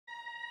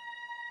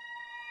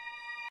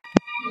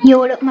Yo,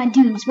 what up, my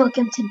dudes?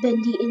 Welcome to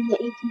Bendy in the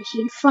Ink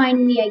Machine.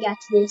 Finally, I got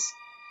to this.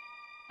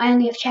 I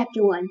only have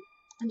chapter 1.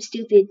 I'm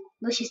stupid.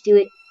 Let's just do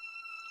it.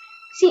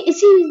 See, it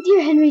seems,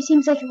 dear Henry,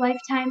 seems like a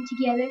lifetime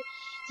together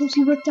since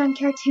we worked on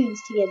cartoons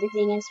together.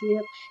 Thing answered me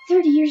up.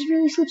 30 years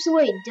really slips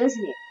away,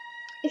 doesn't it?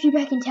 If you're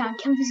back in town,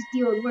 come visit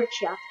the old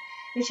workshop.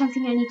 There's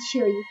something I need to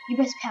show you. Your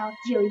best pal,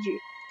 Joey Drew.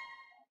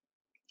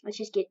 Let's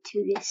just get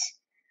to this.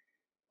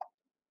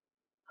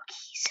 Okay,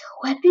 so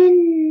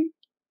weapon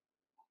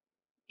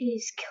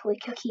is Killer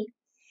Cookie.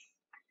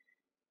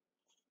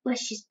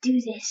 Let's just do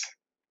this.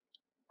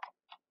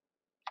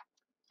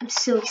 I'm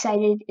so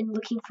excited and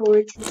looking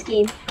forward to this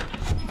game.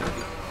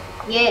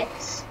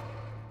 Yes.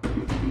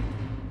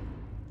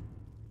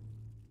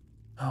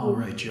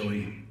 Alright,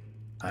 Joey.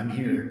 I'm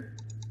here.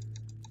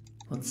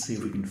 Let's see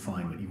if we can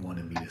find what you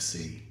wanted me to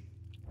see.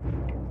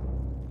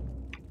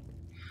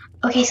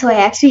 Okay, so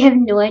I actually have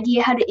no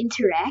idea how to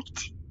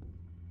interact.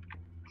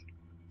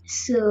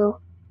 So,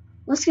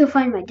 let's go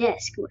find my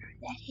desk, wherever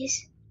that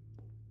is.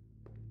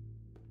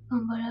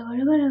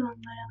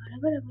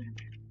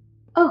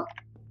 Oh!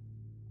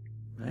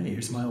 Hey,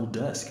 here's my old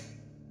desk.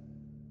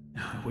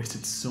 I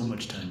wasted so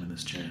much time in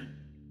this chair.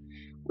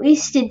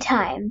 Wasted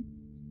time.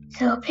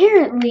 So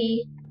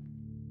apparently...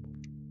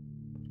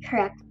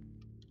 Crap.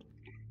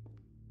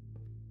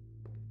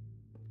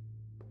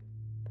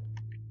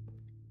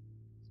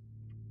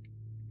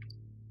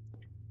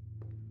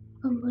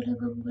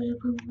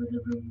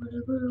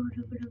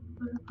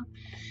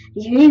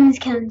 Dreams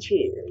come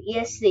true.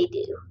 Yes, they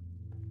do.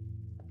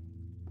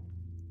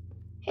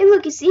 Hey,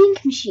 look, it's the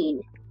Ink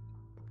Machine.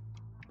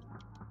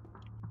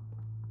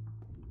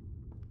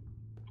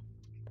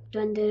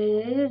 Dun, dun,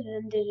 dun,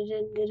 dun,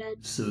 dun, dun, dun.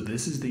 So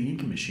this is the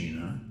Ink Machine,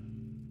 huh?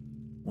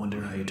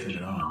 Wonder how you turn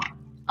it on.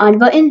 On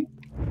button?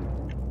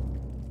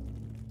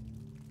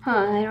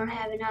 Huh, I don't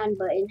have an on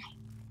button.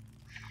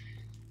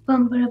 It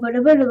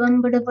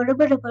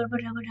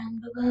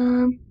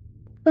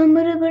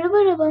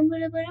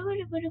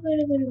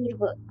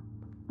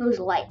was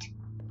light.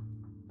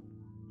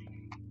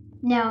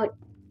 Now,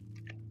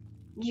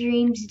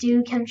 dreams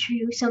do come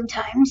true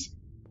sometimes.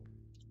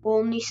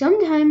 Only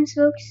sometimes,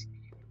 folks.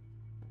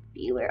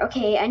 Beware.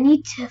 Okay, I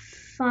need to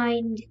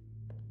find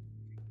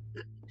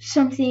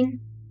something.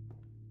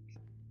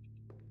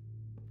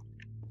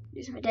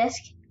 There's my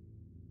desk.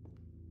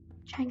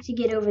 Trying to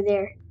get over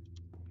there.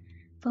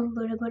 Okay,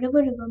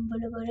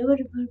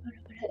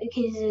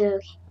 this is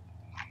okay.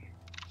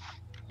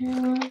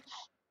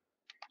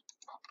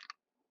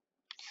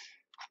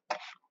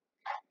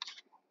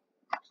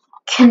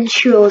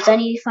 Controls. I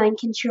need to find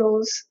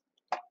controls.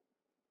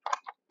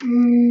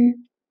 Controls.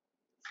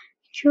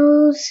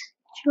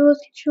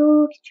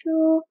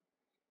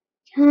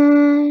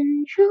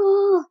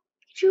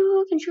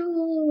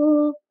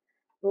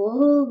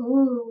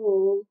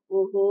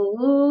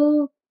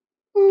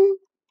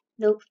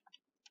 Nope.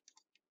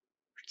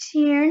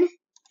 Turn.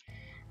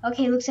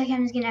 Okay, looks like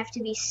I'm just gonna have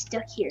to be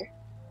stuck here.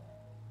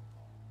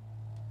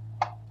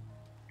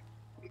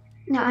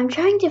 Now I'm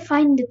trying to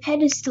find the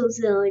pedestal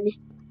zone.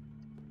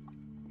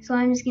 So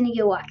I'm just gonna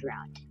go walk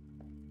around.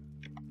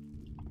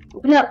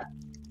 Open up.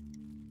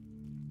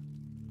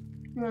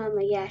 Oh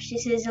my gosh,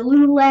 this is a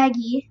little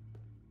laggy.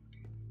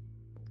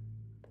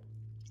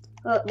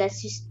 Oh,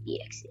 that's just the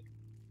exit.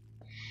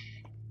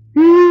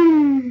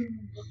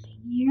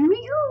 Here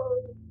we go.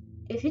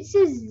 If it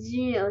says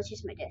zero, it's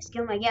just my desk.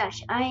 Oh my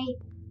gosh, I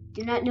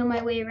do not know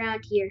my way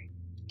around here.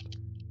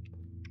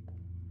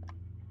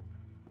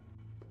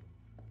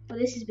 Oh,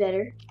 this is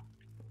better.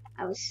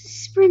 I was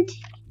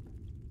sprinting.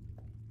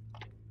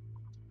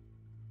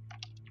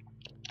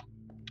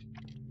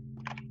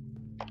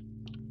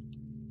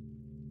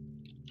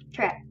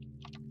 Trap.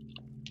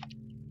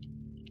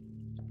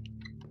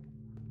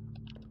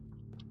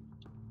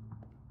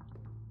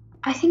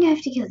 I think I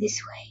have to go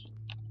this way.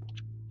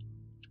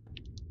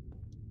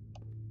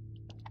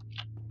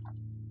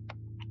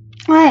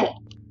 Hey,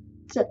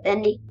 what's up,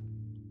 Bendy?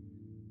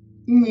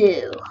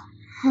 No.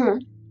 Huh.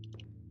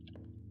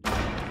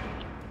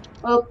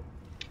 Oh.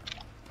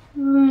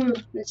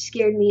 That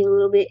scared me a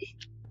little bit.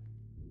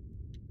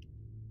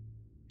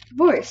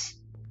 Divorce.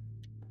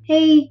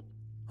 Hey.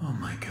 Oh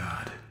my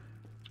god.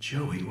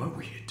 Joey, what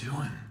were you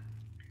doing?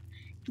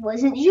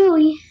 Wasn't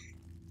Joey.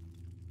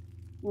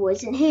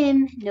 Wasn't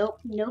him. Nope,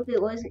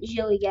 it wasn't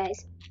Joey,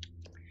 guys.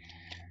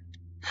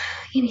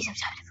 Give me some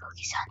time to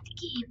focus on the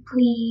game,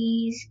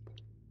 please.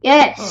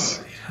 Yes!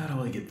 Alright, how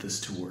do I get this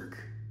to work?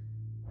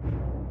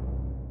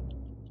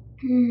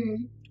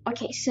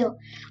 Okay, so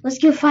let's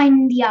go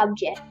find the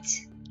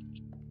object.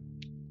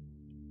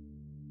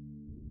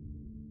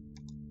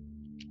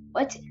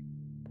 What?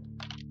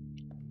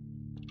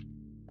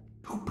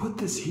 Who put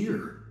this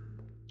here?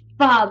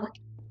 Bob.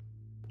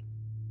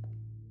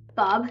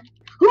 Bob?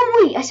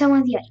 Oh, wait, I saw one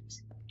of the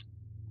items.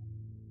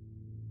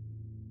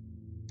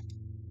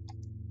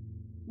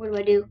 What do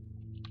I do?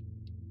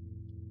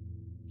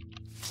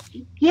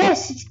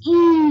 Yes, it's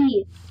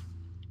E!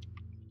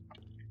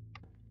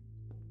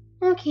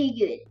 Okay,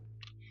 good.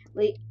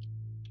 Wait.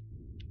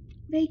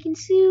 Bacon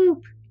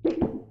soup!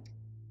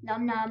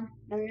 Nom nom.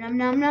 Nom nom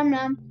nom nom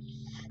nom.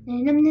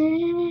 Nom nom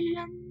nom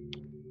nom.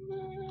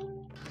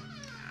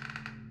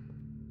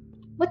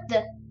 What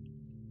the?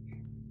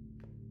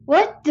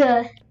 What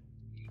the?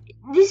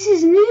 This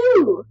is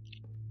new!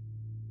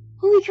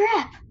 Holy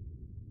crap!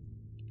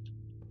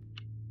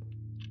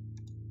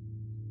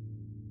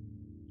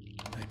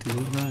 Back to the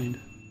old grind.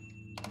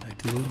 Back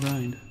to the old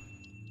grind.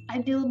 I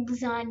build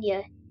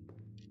lasagna.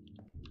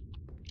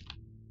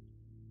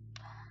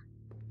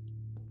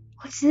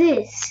 What's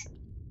this?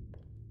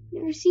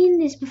 Never seen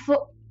this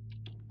before.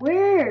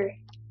 Where?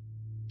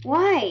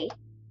 Why?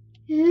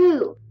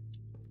 Who?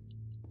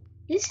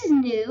 This is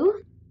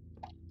new.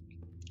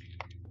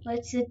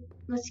 Let's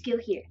go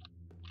here.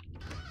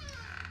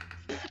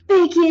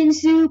 Bacon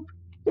soup.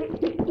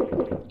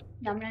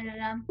 Nom nom nom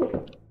nom.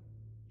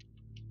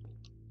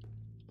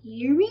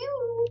 Here we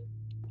go.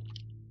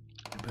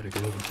 I better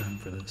get overtime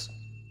for this.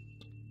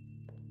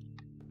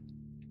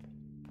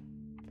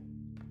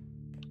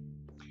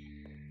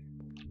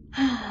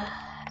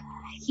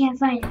 I can't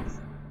find it.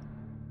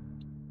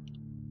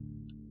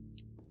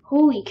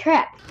 Holy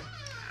crap.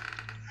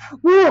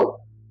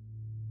 Whoa!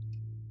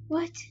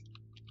 What?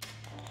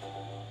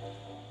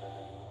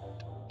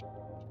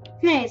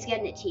 It's got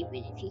an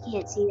achievement if you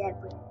can't see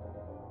that, but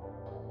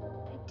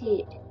I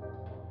did.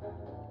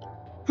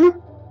 Huh?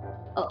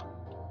 Oh.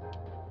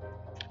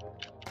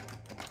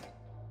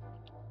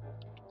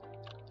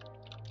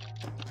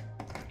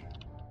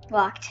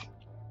 Locked.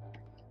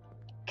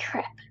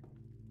 Crap.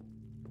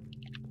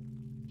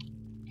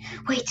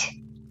 Wait.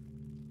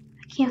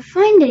 I can't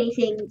find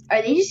anything.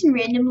 Are they just in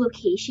random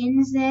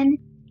locations then?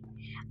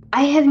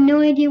 I have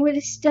no idea where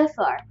the stuff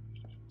are.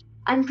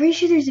 I'm pretty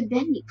sure there's a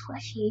Bendy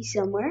plushie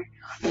somewhere.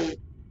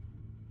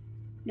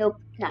 Nope,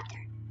 not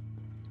there.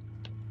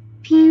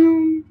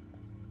 Pew.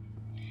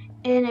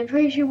 And I'm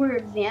pretty sure we're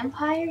a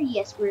vampire.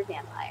 Yes, we're a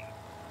vampire.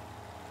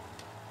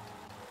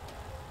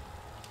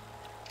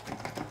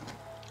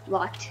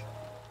 Locked.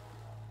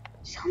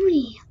 So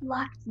many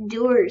locked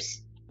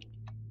doors.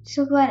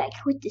 So glad I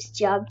quit this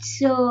job. It's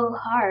so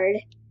hard.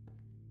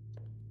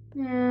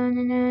 No.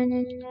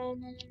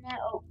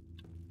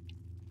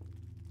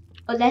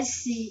 Oh,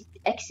 that's the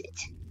exit.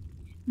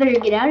 Better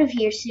get out of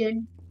here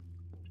soon.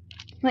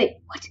 Wait,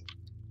 what?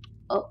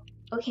 Oh,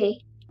 okay.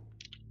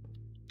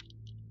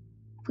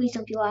 Please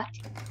don't be locked.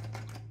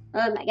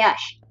 Oh my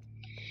gosh.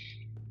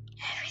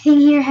 Everything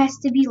here has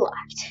to be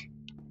locked.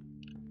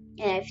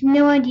 And I have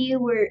no idea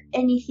where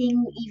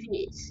anything even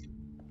is.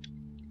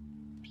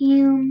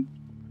 Pew.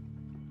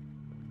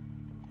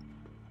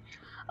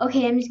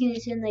 Okay, I'm just gonna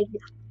send like,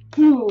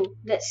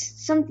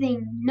 that's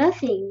something,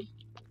 nothing,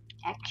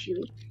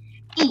 actually.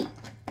 E.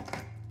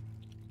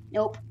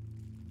 Nope.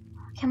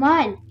 Come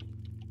on.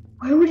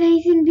 Where would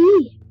anything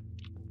be?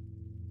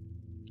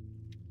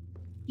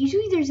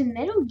 Usually there's a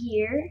Metal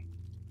Gear.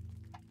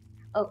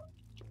 Oh.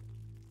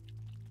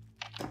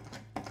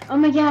 Oh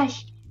my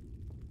gosh.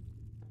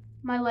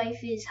 My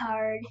life is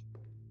hard.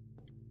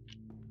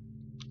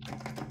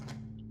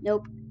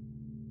 Nope.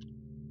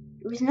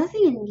 There was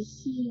nothing in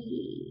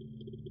here.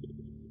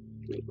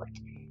 Wait, what?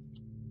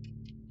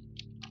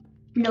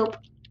 Nope.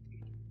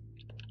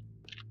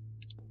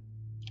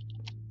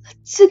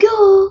 Let's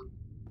go.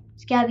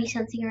 There's gotta be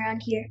something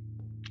around here.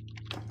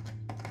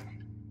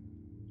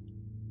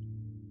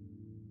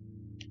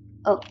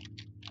 Oh.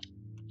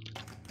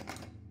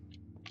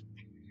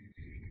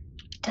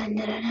 Dun,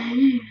 dun, dun,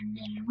 dun.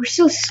 We're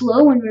so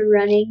slow when we're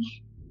running.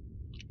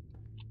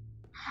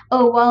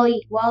 Oh,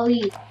 Wally.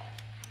 At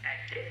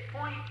this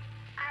point,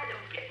 I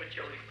don't get what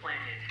Joey's plan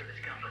is for this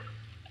company.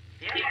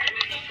 The other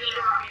two sure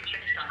aren't being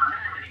finished on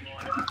time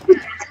anymore. And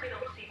I really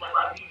don't see why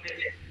we need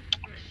this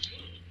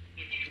machine.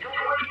 It's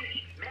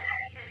noisy,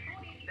 messy, and who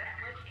needs that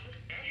much ink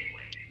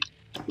anyway?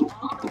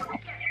 Although I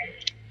get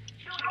this,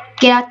 Joey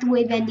had Get out the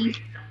way, Bendy.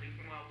 something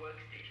from our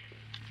workstation.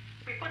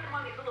 We put them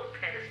on these little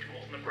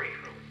pedestals in the break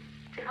room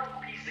to help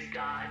please the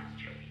gods,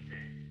 Joey said.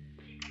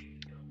 Keep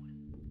things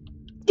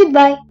going.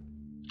 Goodbye.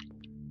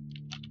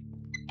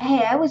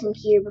 Hey, I wasn't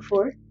here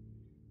before.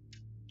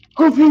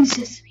 Open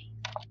sesame.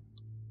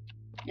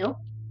 No?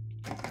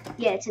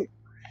 Yeah, it's an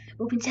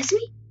open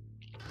sesame.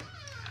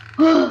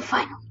 Oh,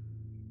 finally.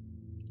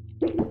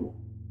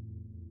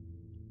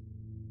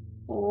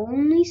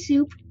 Only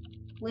soup.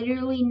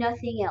 Literally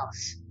nothing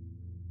else.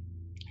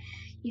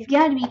 You've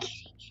got to be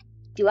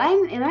kidding.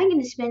 Am I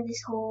going to spend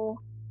this whole...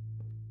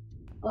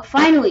 Oh,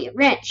 finally, a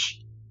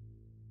wrench.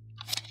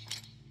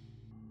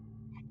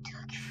 It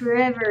took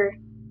forever.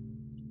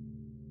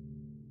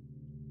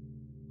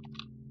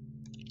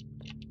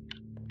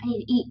 I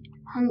need to eat.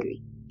 I'm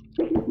hungry.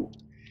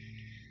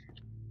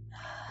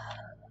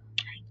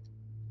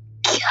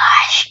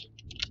 Gosh.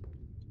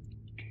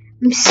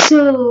 I'm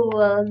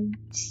so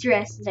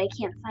stressed that I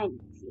can't find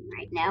anything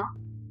right now.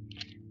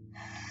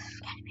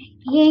 Gotta make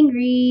me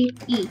angry.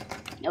 Eat.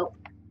 Nope.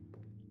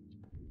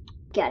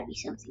 Gotta be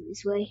something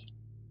this way.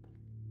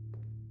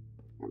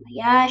 Oh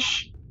my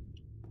gosh.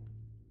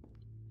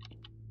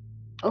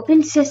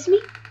 Open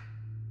sesame?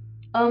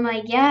 Oh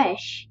my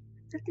gosh.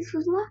 I thought this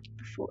was locked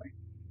before.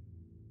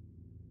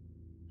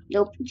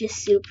 Nope, just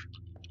soup.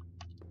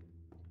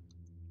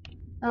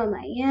 Oh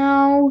my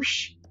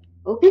gosh.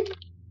 Open?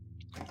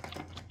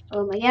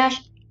 Oh my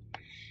gosh.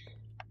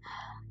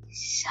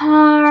 It's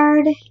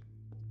hard.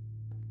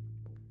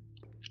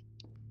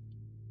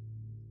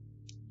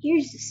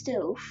 Here's the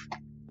stove.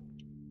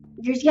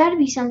 There's gotta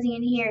be something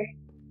in here.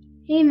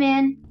 Hey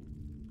man.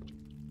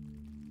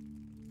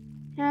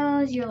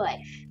 How's your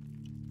life?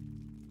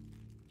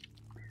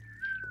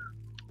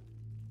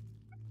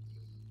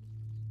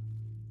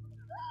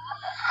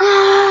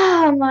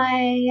 Oh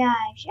my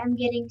gosh, I'm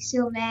getting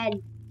so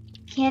mad.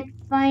 Can't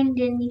find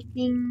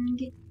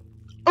anything.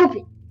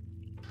 Open!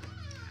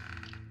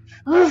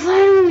 Oh,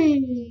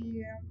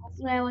 finally!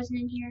 Hopefully I wasn't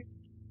in here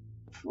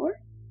before.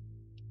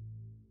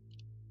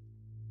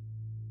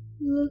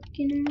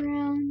 Looking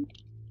around,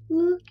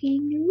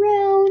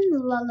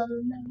 la la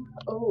la.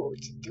 Oh,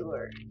 it's a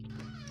door.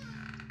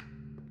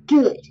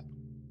 Good.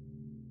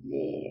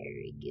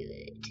 Very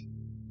good.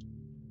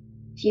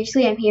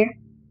 Seriously, I'm here.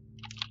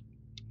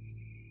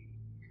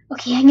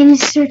 Okay, I'm gonna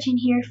search in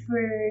here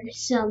for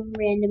some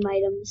random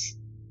items.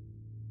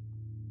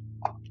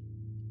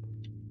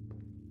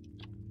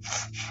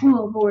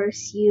 Oh,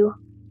 Boris, you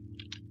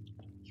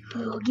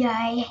little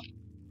guy.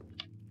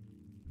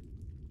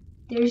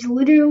 There's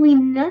literally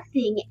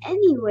nothing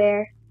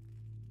anywhere.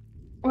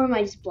 Or am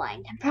I just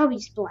blind? I'm probably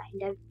just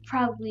blind. I've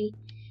probably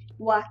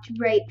walked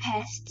right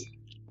past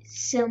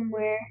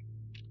somewhere.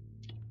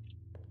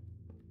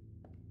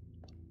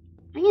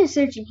 I'm gonna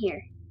search in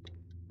here.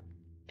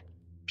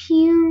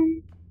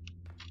 Pew.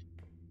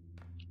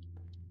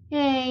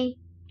 Hey,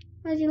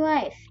 how's your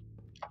life?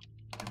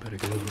 I better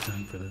get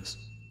overtime for this.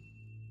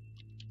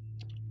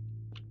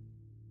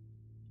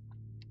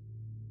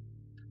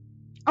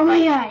 Oh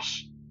my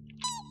gosh!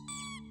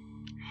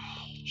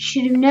 I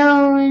should have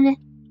known.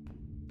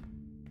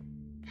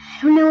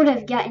 I don't know what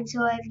I've gotten,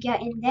 so I've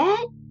gotten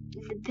that,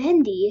 the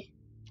Bendy,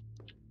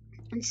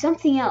 and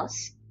something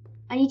else.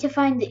 I need to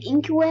find the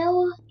ink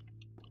well.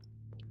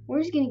 We're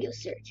just gonna go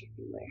search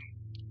everywhere.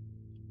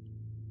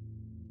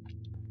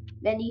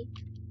 Bendy.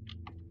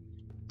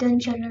 Dun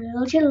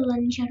chadalil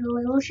chadalun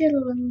chadalil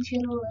chadalun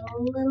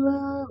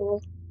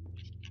chadalil.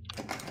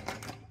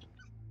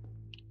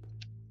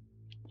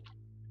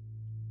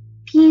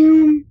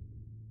 Pew.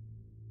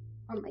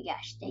 Oh my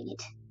gosh, dang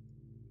it.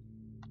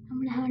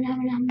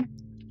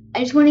 I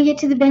just want to get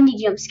to the Bendy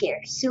jump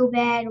scare so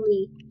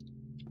badly.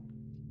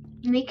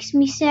 It makes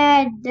me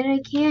sad that I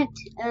can't.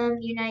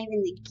 You're not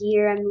even the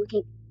gear I'm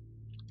looking.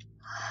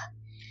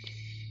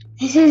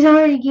 This is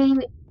already getting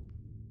me.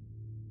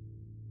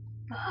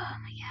 Oh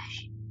my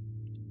gosh.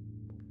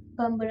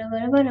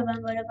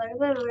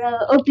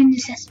 Open the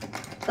sesame.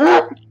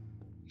 Oh!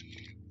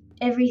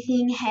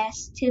 Everything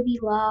has to be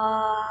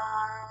locked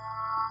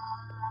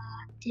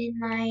in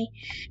my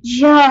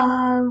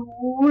job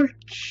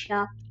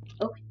workshop.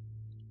 Open.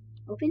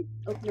 Open?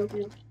 Open,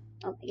 open, open.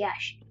 Oh my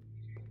gosh.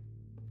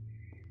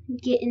 I'm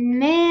getting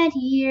mad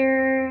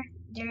here.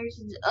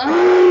 There's.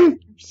 I'm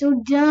so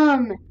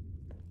dumb.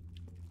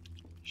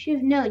 Should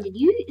have known. Did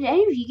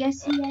any of you guys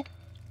see that?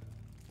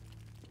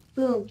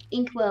 Boom.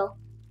 Inkwell.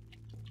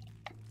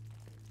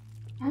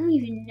 I don't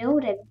even know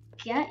what I've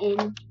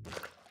gotten.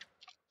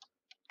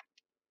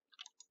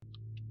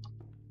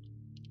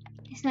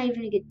 It's not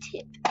even a good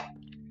tip.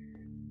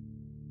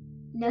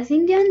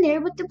 Nothing down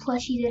there but the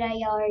plushie that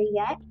I already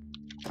got.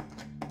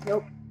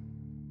 Nope.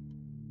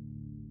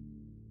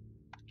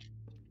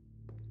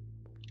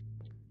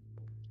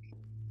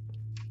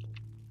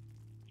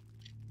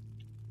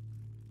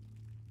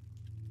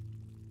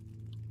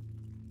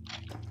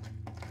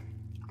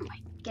 Oh my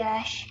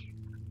gosh.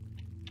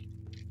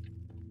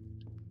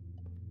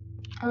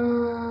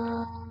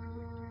 Oh,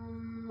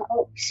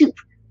 soup.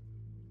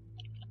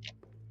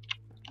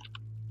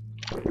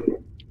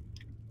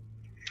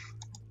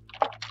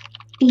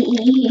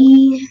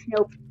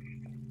 Nope.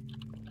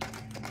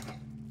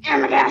 Oh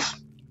my gosh.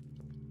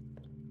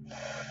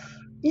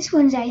 This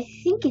one's, I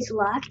think, is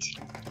locked.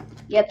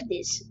 Yep, it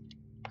is.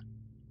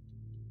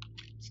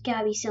 There's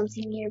gotta be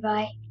something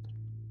nearby.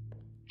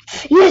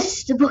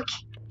 Yes, the book.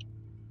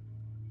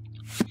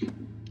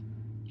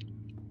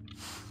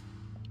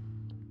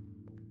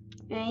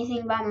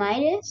 Anything by my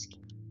desk?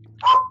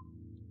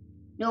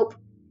 Nope.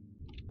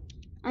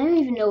 I don't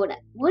even know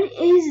what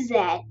is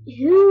that?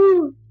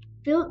 Who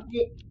built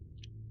it?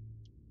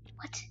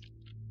 What?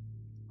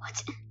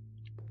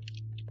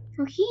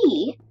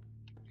 Okay.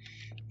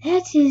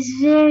 That is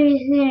very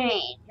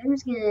strange. I'm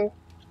just gonna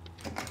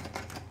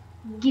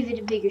give it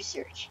a bigger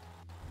search.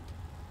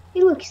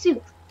 Hey look,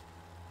 soup.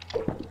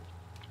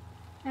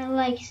 I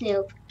like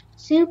soup.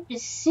 Soup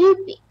is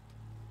soupy.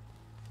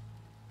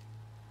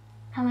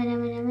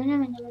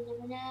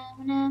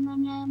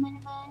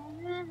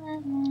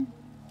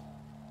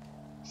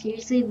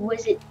 Seriously,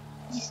 was it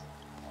just...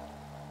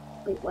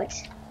 Wait, what?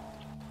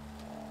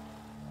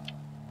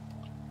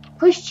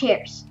 Push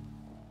chairs.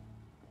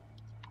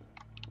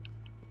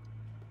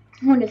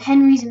 One of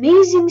Henry's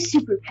amazing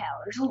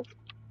superpowers. Oh.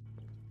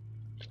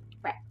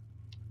 Right.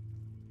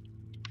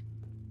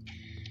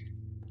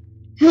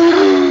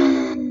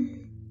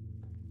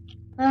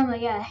 Oh my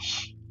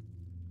gosh.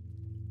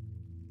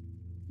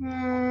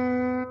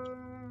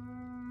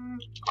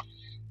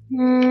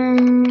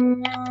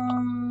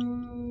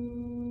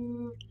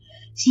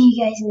 See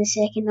you guys in a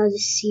second. I'll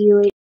just see you later.